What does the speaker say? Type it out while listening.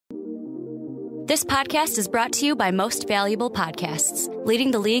This podcast is brought to you by Most Valuable Podcasts,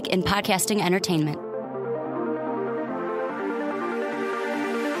 leading the league in podcasting entertainment.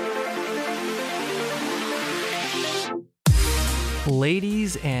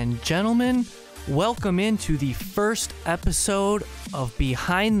 Ladies and gentlemen, welcome into the first episode of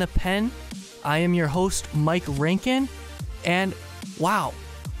Behind the Pen. I am your host, Mike Rankin, and wow,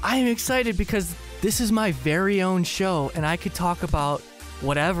 I am excited because this is my very own show and I could talk about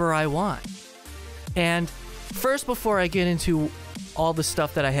whatever I want. And first, before I get into all the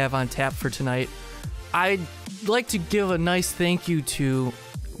stuff that I have on tap for tonight, I'd like to give a nice thank you to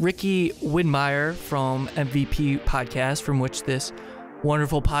Ricky Widmeyer from MVP Podcast, from which this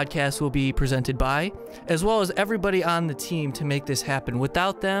wonderful podcast will be presented by, as well as everybody on the team to make this happen.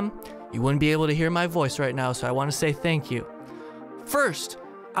 Without them, you wouldn't be able to hear my voice right now, so I want to say thank you. First,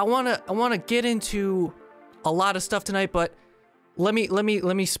 I want to get into a lot of stuff tonight, but let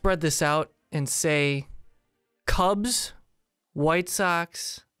me spread this out and say Cubs, White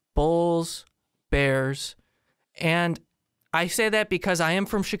Sox, Bulls, Bears, and I say that because I am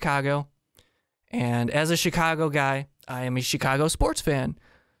from Chicago, and as a Chicago guy, I am a Chicago sports fan.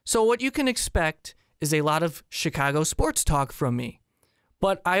 So what you can expect is a lot of Chicago sports talk from me.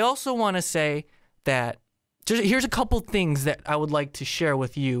 But I also want to say that here's a couple things that I would like to share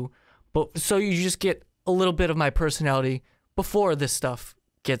with you, but so you just get a little bit of my personality before this stuff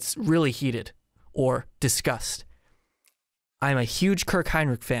gets really heated or discussed. I'm a huge Kirk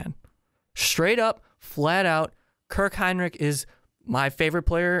Heinrich fan. Straight up, flat out, Kirk Heinrich is my favorite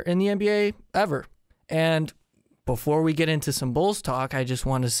player in the NBA ever. And before we get into some Bulls talk, I just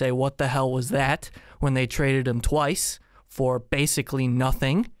want to say, what the hell was that when they traded him twice for basically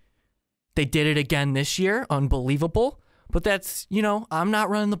nothing? They did it again this year. Unbelievable. But that's, I'm not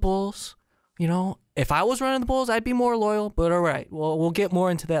running the Bulls. If I was running the Bulls, I'd be more loyal. But all right, well, we'll get more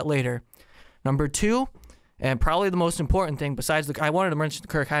into that later. Number two, and probably the most important thing, besides I wanted to mention the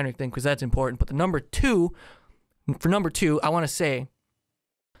Kirk Heinrich thing because that's important. But for number two, I want to say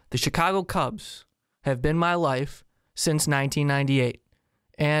the Chicago Cubs have been my life since 1998.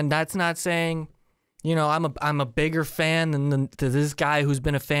 And that's not saying, I'm a bigger fan than this guy who's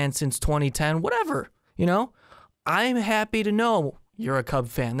been a fan since 2010, whatever, I'm happy to know you're a Cub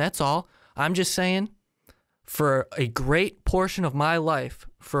fan. That's all. I'm just saying, for a great portion of my life,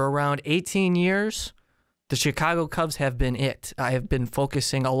 for around 18 years, the Chicago Cubs have been it. I have been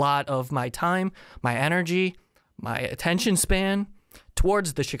focusing a lot of my time, my energy, my attention span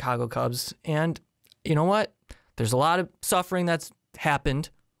towards the Chicago Cubs. And you know what? There's a lot of suffering that's happened,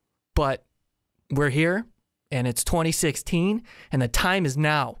 but we're here, and it's 2016, and the time is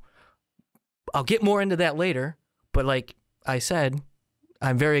now. I'll get more into that later, but like I said,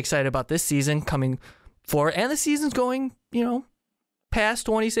 I'm very excited about this season coming forward, and the season's going, past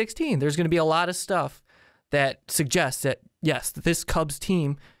 2016. There's going to be a lot of stuff that suggests that, yes, this Cubs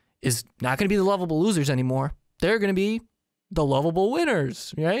team is not going to be the lovable losers anymore. They're going to be the lovable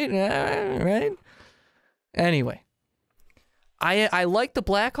winners, right? Right? Anyway, I like the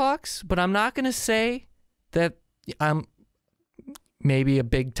Blackhawks, but I'm not going to say that I'm maybe a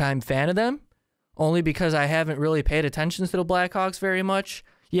big-time fan of them, only because I haven't really paid attention to the Blackhawks very much.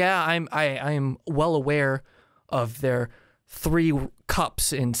 Yeah, I am well aware of their 3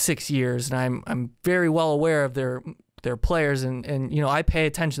 cups in 6 years, and I'm very well aware of their players, and I pay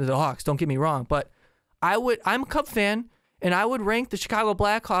attention to the Hawks. Don't get me wrong, but I'm a Cub fan, and I would rank the Chicago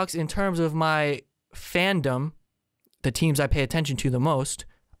Blackhawks in terms of my fandom, the teams I pay attention to the most.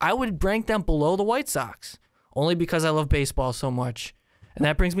 I would rank them below the White Sox, only because I love baseball so much. And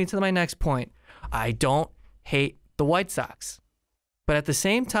that brings me to my next point. I don't hate the White Sox, but at the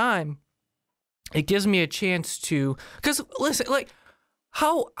same time, it gives me a chance to, because listen, like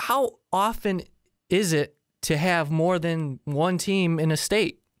how often is it to have more than one team in a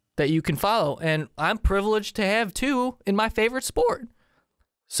state that you can follow? And I'm privileged to have 2 in my favorite sport.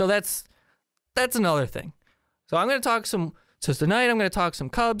 So that's another thing. So I'm going to talk tonight I'm going to talk some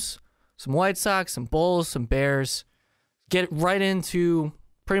Cubs, some White Sox, some Bulls, some Bears, get right into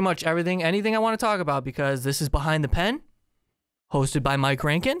pretty much anything I want to talk about, because this is Behind the Pen, hosted by Mike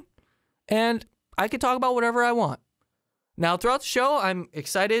Rankin, and I can talk about whatever I want. Now, throughout the show, I'm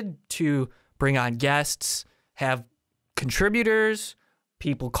excited to bring on guests, have contributors,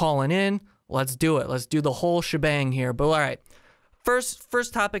 people calling in. Let's do it. Let's do the whole shebang here. But all right,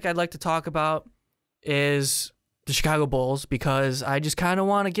 first topic I'd like to talk about is the Chicago Bulls, because I just kind of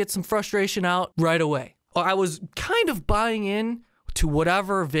want to get some frustration out right away. I was kind of buying in to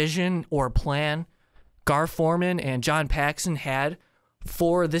whatever vision or plan Gar Forman and John Paxson had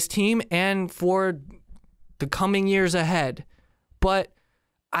for this team and for the coming years ahead. But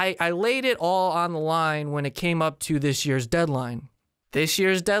I laid it all on the line when it came up to this year's deadline. This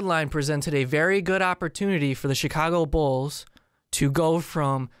year's deadline presented a very good opportunity for the Chicago Bulls to go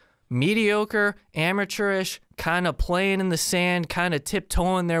from mediocre, amateurish, kind of playing in the sand, kind of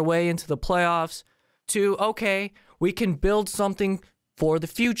tiptoeing their way into the playoffs, to, okay, we can build something for the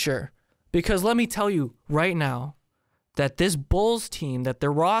future. Because let me tell you right now that this Bulls team, that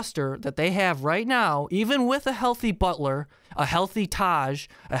their roster that they have right now, even with a healthy Butler, a healthy Taj,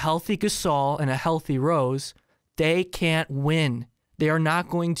 a healthy Gasol, and a healthy Rose, they can't win. They are not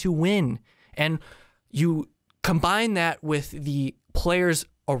going to win. And you combine that with the players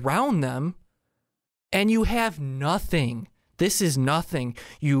around them, and you have nothing. This is nothing.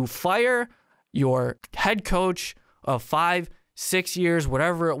 You fire your head coach of 5-6 years,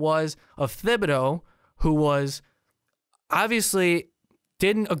 whatever it was, of Thibodeau, who was obviously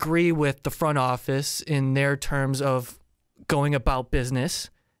didn't agree with the front office in their terms of going about business,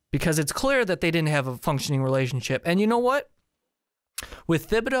 because it's clear that they didn't have a functioning relationship. And you know what? With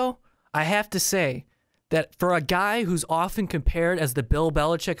Thibodeau, I have to say that for a guy who's often compared as the Bill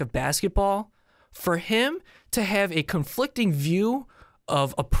Belichick of basketball, for him to have a conflicting view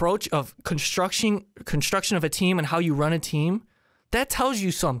of approach of construction of a team and how you run a team, that tells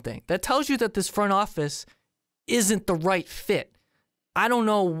you something. That tells you that this front office isn't the right fit. I don't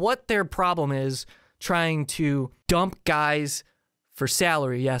know what their problem is trying to dump guys for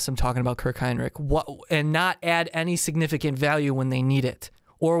salary. Yes, I'm talking about Kirk Heinrich. And not add any significant value when they need it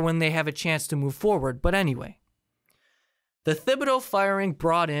or when they have a chance to move forward. But anyway, the Thibodeau firing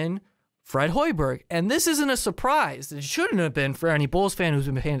brought in Fred Hoiberg. And this isn't a surprise. It shouldn't have been for any Bulls fan who's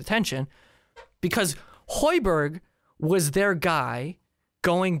been paying attention, because Hoiberg was their guy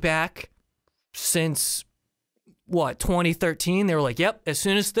going back since, 2013. They were like, yep, as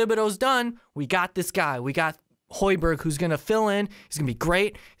soon as Thibodeau's done, we got this guy. We got Hoiberg, who's going to fill in. He's going to be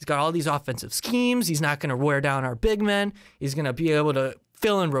great. He's got all these offensive schemes. He's not going to wear down our big men. He's going to be able to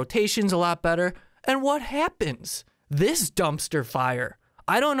fill in rotations a lot better. And what happens? This dumpster fire.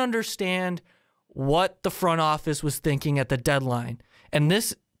 I don't understand what the front office was thinking at the deadline. And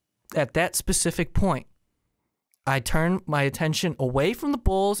at that specific point, I turned my attention away from the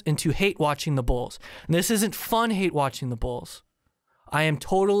Bulls into hate watching the Bulls. And this isn't fun hate watching the Bulls. I am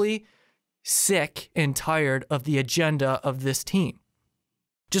totally sick and tired of the agenda of this team.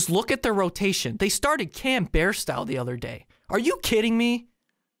 Just look at their rotation. They started Cam Bear style the other day. Are you kidding me?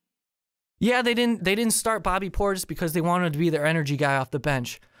 Yeah, they didn't start Bobby Portis because they wanted to be their energy guy off the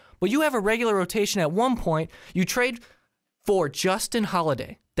bench. But you have a regular rotation at one point. You trade for Justin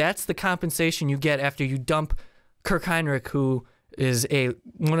Holiday. That's the compensation you get after you dump Kirk Heinrich, who is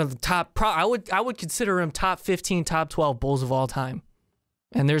one of the top. I would consider him top 15, top 12 Bulls of all time.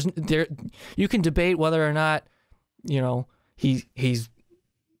 And you can debate whether or not he's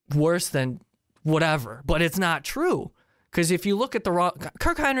worse than whatever, but it's not true. Because if you look at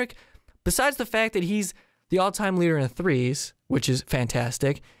Kirk Heinrich, besides the fact that he's the all-time leader in threes, which is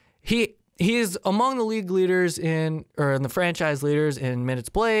fantastic, he is among the league leaders in the franchise leaders in minutes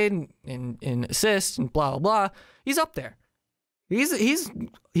played, in assists, and blah blah blah. He's up there. He's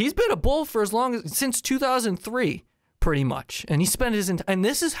been a Bull for since 2003, pretty much, and he spent and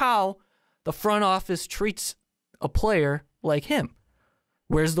this is how the front office treats a player like him.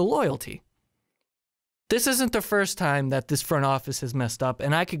 Where's the loyalty? This isn't the first time that this front office has messed up,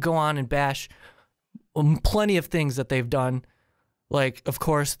 and I could go on and bash plenty of things that they've done, like, of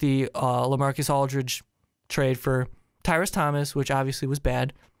course, the LaMarcus Aldridge trade for Tyrese Thomas, which obviously was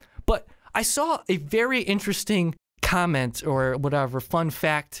bad. But I saw a very interesting comment, or whatever, fun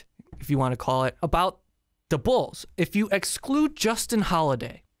fact, if you want to call it, about the Bulls. If you exclude Justin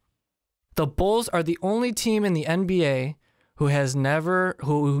Holiday, the Bulls are the only team in the NBA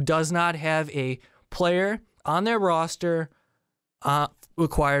who does not have a player on their roster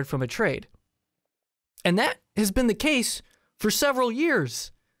acquired from a trade. And that has been the case for several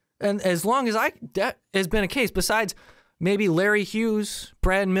years. And as long as that has been a case, besides maybe Larry Hughes,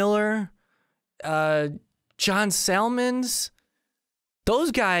 Brad Miller, John Salmons,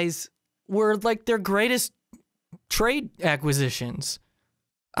 those guys were like their greatest trade acquisitions.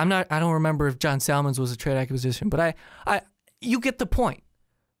 I don't remember if John Salmons was a trade acquisition, but you get the point.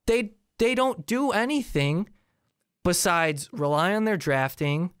 They don't do anything besides rely on their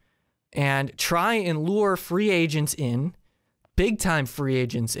drafting and try and lure free agents in, big-time free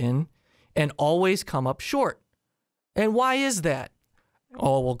agents in, and always come up short. And why is that?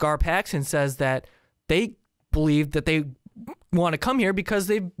 Oh, well, Gar Paxson says that they believe that they want to come here because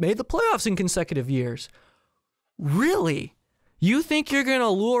they've made the playoffs in consecutive years. Really? You think you're going to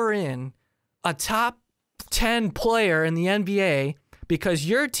lure in a top 10 player in the NBA because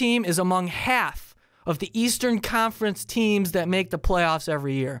your team is among half of the Eastern Conference teams that make the playoffs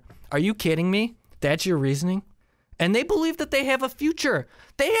every year. Are you kidding me? That's your reasoning? And they believe that they have a future.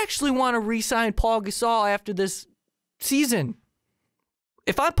 They actually want to re-sign Paul Gasol after this season.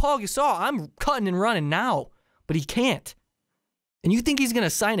 If I'm Paul Gasol, I'm cutting and running now, but he can't. And you think he's going to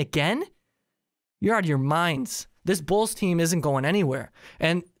sign again? You're out of your minds. This Bulls team isn't going anywhere.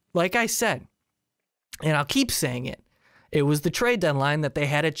 And like I said, and I'll keep saying it, it was the trade deadline that they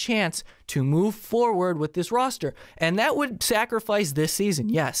had a chance to move forward with this roster. And that would sacrifice this season,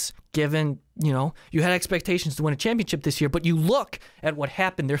 yes, given, you had expectations to win a championship this year, but you look at what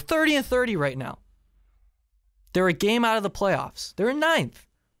happened. They're 30-30 right now. They're a game out of the playoffs. They're in ninth.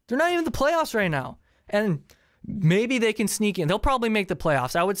 They're not even in the playoffs right now. And maybe they can sneak in. They'll probably make the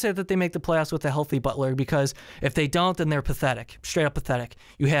playoffs. I would say that they make the playoffs with a healthy Butler, because if they don't, then they're pathetic, straight up pathetic.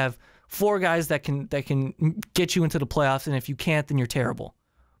 You have 4 guys that can get you into the playoffs, and if you can't, then you're terrible.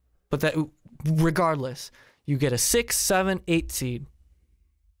 But that, regardless, you get a 6, 7, 8 seed,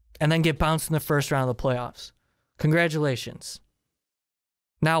 and then get bounced in the first round of the playoffs. Congratulations.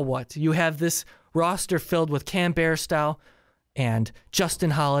 Now what? You have this roster filled with Cam Bairstow and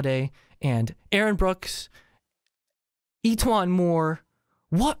Justin Holiday and Aaron Brooks, Etuan Moore.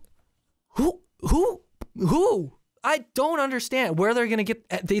 What? Who? I don't understand where they're going to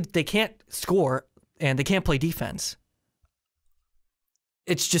get. They can't score and they can't play defense.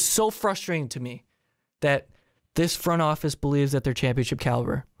 It's just so frustrating to me that this front office believes that they're championship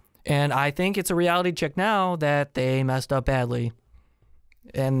caliber. And I think it's a reality check now that they messed up badly.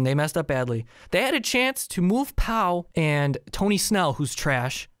 And they messed up badly. They had a chance to move Powell and Tony Snell, who's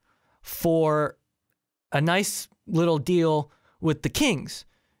trash, for a nice little deal with the Kings.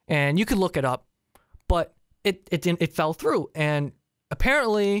 And you could look it up, but it fell through. And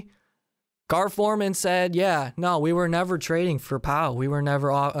apparently Gar Forman said, yeah, no, we were never trading for Powell. We were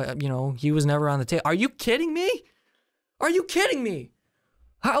never, he was never on the table. Are you kidding me? Are you kidding me?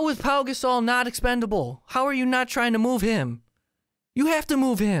 How is Pau Gasol not expendable? How are you not trying to move him? You have to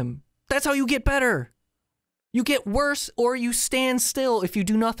move him. That's how you get better. You get worse or you stand still if you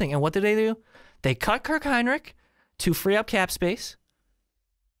do nothing. And what did they do? They cut Kirk Heinrich to free up cap space.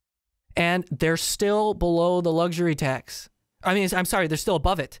 And they're still below the luxury tax. I'm sorry, they're still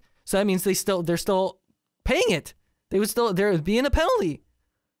above it. So that means they're still paying it. They're being a penalty.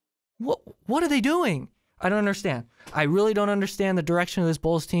 What are they doing? I don't understand. I really don't understand the direction of this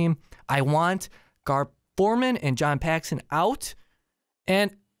Bulls team. I want Gar Forman and John Paxson out.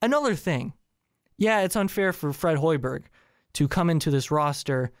 And another thing, yeah, it's unfair for Fred Hoiberg to come into this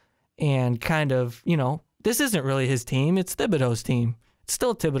roster and kind of, this isn't really his team. It's Thibodeau's team. It's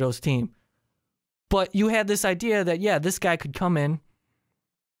still Thibodeau's team. But you had this idea that, yeah, this guy could come in,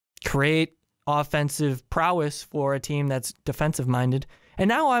 create offensive prowess for a team that's defensive-minded. And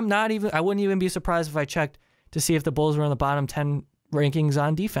now I wouldn't even be surprised if I checked to see if the Bulls were in the bottom 10 rankings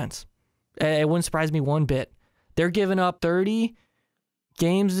on defense. It wouldn't surprise me one bit. They're giving up 30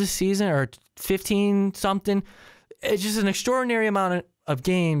 games this season, or 15 something. It's just an extraordinary amount of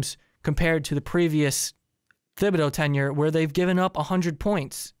games compared to the previous Thibodeau tenure where they've given up 100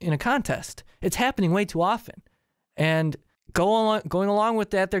 points in a contest. It's happening way too often. And going along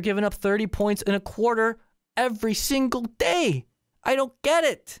with that, they're giving up 30 points in a quarter every single day. I don't get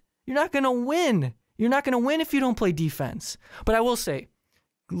it. You're not going to win. You're not going to win if you don't play defense. But I will say,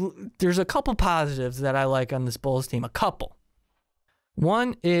 there's a couple positives that I like on this Bulls team. A couple.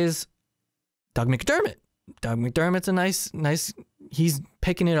 One is Doug McDermott. Doug McDermott's a nice, he's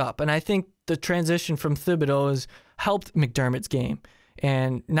picking it up. And I think the transition from Thibodeau has helped McDermott's game.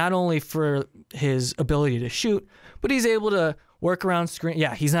 And not only for his ability to shoot, but he's able to work around screen.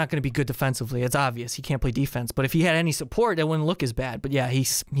 Yeah, he's not going to be good defensively. It's obvious. He can't play defense. But if he had any support, it wouldn't look as bad. But yeah,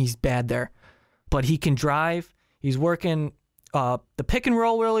 he's bad there. But he can drive. He's working the pick and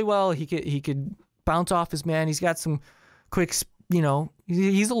roll really well. He could bounce off his man. He's got some quick,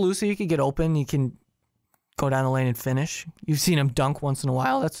 he's elusive. He could get open. He can go down the lane and finish. You've seen him dunk once in a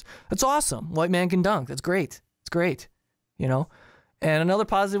while. That's awesome. White man can dunk. That's great. It's great. And another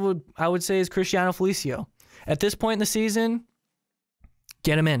positive I would say is Cristiano Felicio. At this point in the season,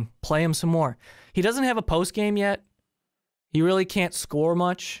 get him in. Play him some more. He doesn't have a post game yet. He really can't score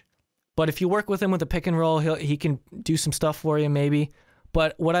much. But if you work with him with a pick and roll, he can do some stuff for you maybe.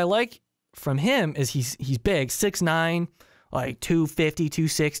 But what I like from him is he's big, 6'9", like 250,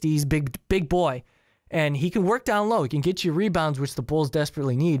 260. He's big boy. And he can work down low. He can get you rebounds, which the Bulls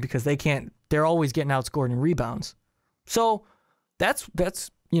desperately need because they're always getting outscored in rebounds. So that's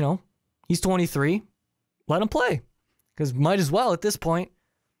he's 23. Let him play because might as well at this point.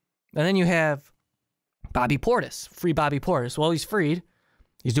 And then you have Bobby Portis. Free Bobby Portis. Well, he's freed.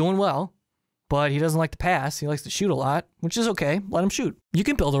 He's doing well, but he doesn't like to pass. He likes to shoot a lot, which is okay. Let him shoot. You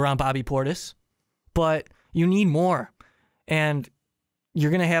can build around Bobby Portis, but you need more. And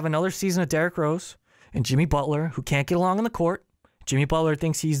you're going to have another season of Derrick Rose and Jimmy Butler, who can't get along on the court. Jimmy Butler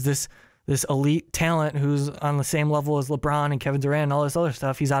thinks he's this elite talent who's on the same level as LeBron and Kevin Durant and all this other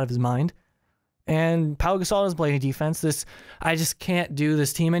stuff. He's out of his mind. And Pau Gasol doesn't play any defense. I just can't do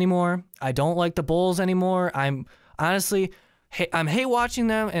this team anymore. I don't like the Bulls anymore. I'm hate watching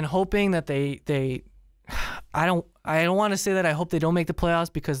them and hoping that I don't want to say that I hope they don't make the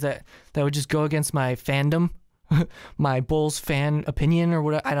playoffs, because that would just go against my fandom, my Bulls fan opinion or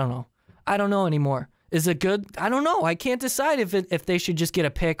whatever. I don't know. I don't know anymore. Is it good? I don't know. I can't decide if they should just get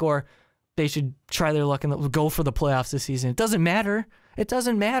a pick or they should try their luck and go for the playoffs this season. It doesn't matter. It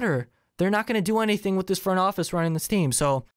doesn't matter. They're not going to do anything with this front office running this team. So